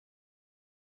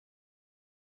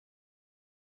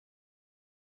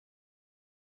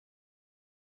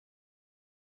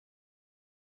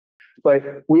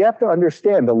But we have to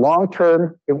understand the long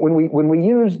term. When we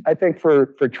use, I think for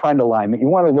trend alignment, you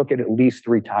want to look at least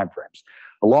 3 timeframes.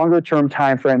 A longer term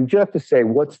time frame, just to say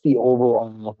what's the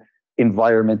overall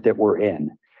environment that we're in.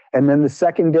 And then the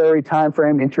secondary time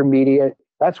frame, intermediate,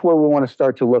 that's where we want to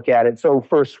start to look at it. So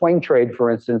for a swing trade, for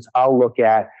instance, I'll look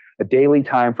at a daily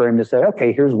time frame to say,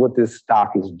 okay, here's what this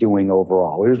stock is doing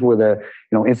overall. Here's where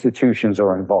the institutions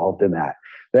are involved in that.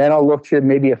 Then I'll look to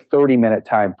maybe a 30-minute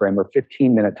time frame or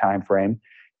 15-minute time frame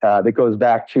that goes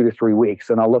back 2 to 3 weeks.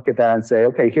 And I'll look at that and say,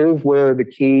 okay, here's where the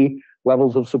key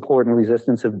levels of support and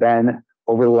resistance have been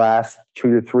over the last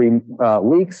 2 to 3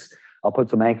 weeks. I'll put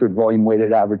some anchored volume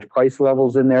weighted average price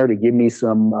levels in there to give me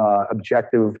some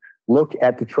objective look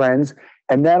at the trends.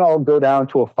 And then I'll go down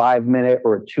to a 5-minute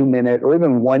or a 2-minute or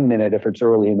even 1 minute if it's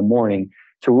early in the morning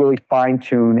to really fine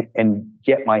tune and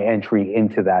get my entry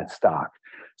into that stock.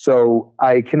 So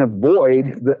I can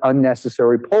avoid the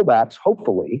unnecessary pullbacks,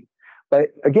 hopefully. But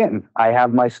again, I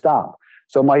have my stop.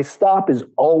 So my stop is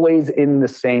always in the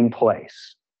same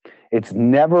place. It's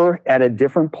never at a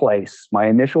different place. My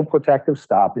initial protective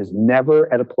stop is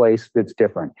never at a place that's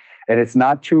different. And it's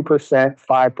not 2%, 5%,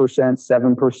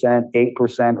 7%,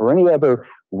 8%, or any other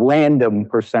random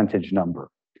percentage number.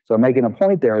 So I'm making a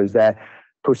point there is that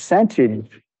percentage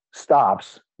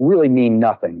stops really mean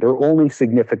nothing. They're only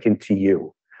significant to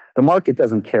you. The market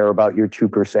doesn't care about your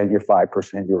 2%, your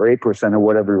 5%, your 8%, or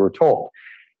whatever you were told.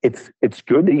 It's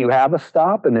good that you have a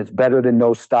stop, and it's better than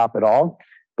no stop at all.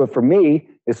 But for me,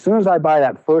 as soon as I buy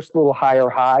that first little higher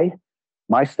high,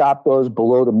 my stop goes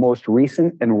below the most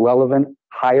recent and relevant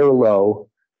higher low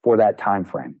for that time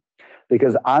frame,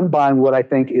 because I'm buying what I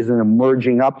think is an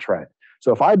emerging uptrend.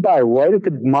 So if I buy right at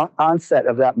the onset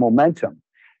of that momentum,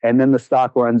 and then the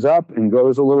stock runs up and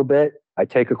goes a little bit, I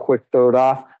take a quick third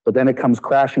off, but then it comes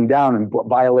crashing down and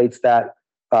violates that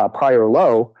prior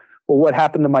low. Well, what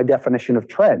happened to my definition of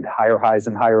trend? Higher highs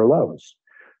and higher lows.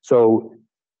 So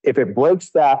if it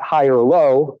breaks that higher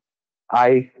low,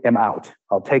 I am out.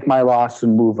 I'll take my loss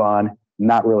and move on,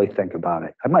 not really think about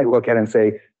it. I might look at it and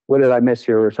say, what did I miss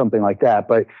here or something like that?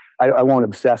 But I won't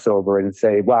obsess over it and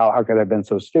say, wow, how could I have been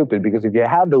so stupid? Because if you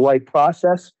have the right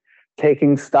process,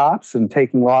 taking stops and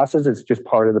taking losses, it's just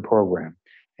part of the program,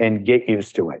 and get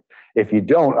used to it. If you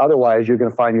don't, otherwise you're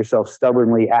going to find yourself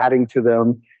stubbornly adding to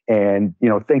them and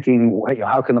thinking,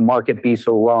 how can the market be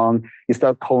so wrong? You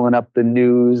start pulling up the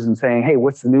news and saying, hey,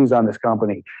 what's the news on this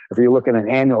company? If you're looking at an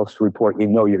analyst report,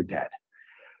 you're dead.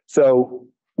 So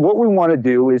what we want to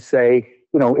do is say,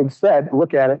 instead,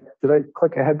 look at it. Did I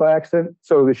click ahead by accident?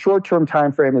 So the short-term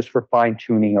time frame is for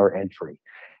fine-tuning our entry.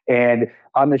 And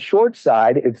on the short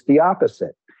side, it's the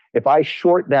opposite. If I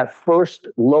short that first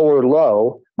lower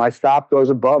low, my stop goes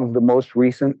above the most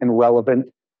recent and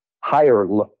relevant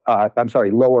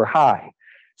lower high.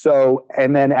 So,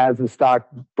 and then as the stock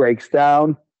breaks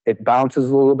down, it bounces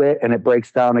a little bit and it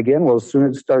breaks down again. Well, as soon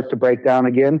as it starts to break down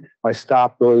again, my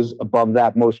stop goes above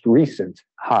that most recent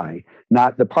high,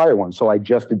 not the prior one. So I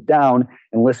adjust it down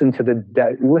and listen to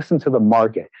the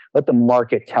market. Let the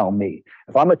market tell me.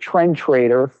 If I'm a trend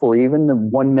trader for even the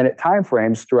 1 minute time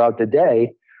frames throughout the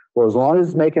day, well, as long as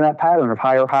it's making that pattern of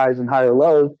higher highs and higher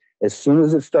lows, as soon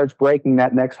as it starts breaking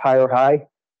that next higher high,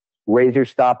 raise your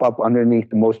stop up underneath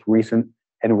the most recent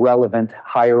and relevant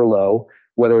higher low,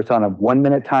 whether it's on a 1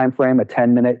 minute time frame, a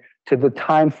 10-minute, to the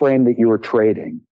time frame that you are trading.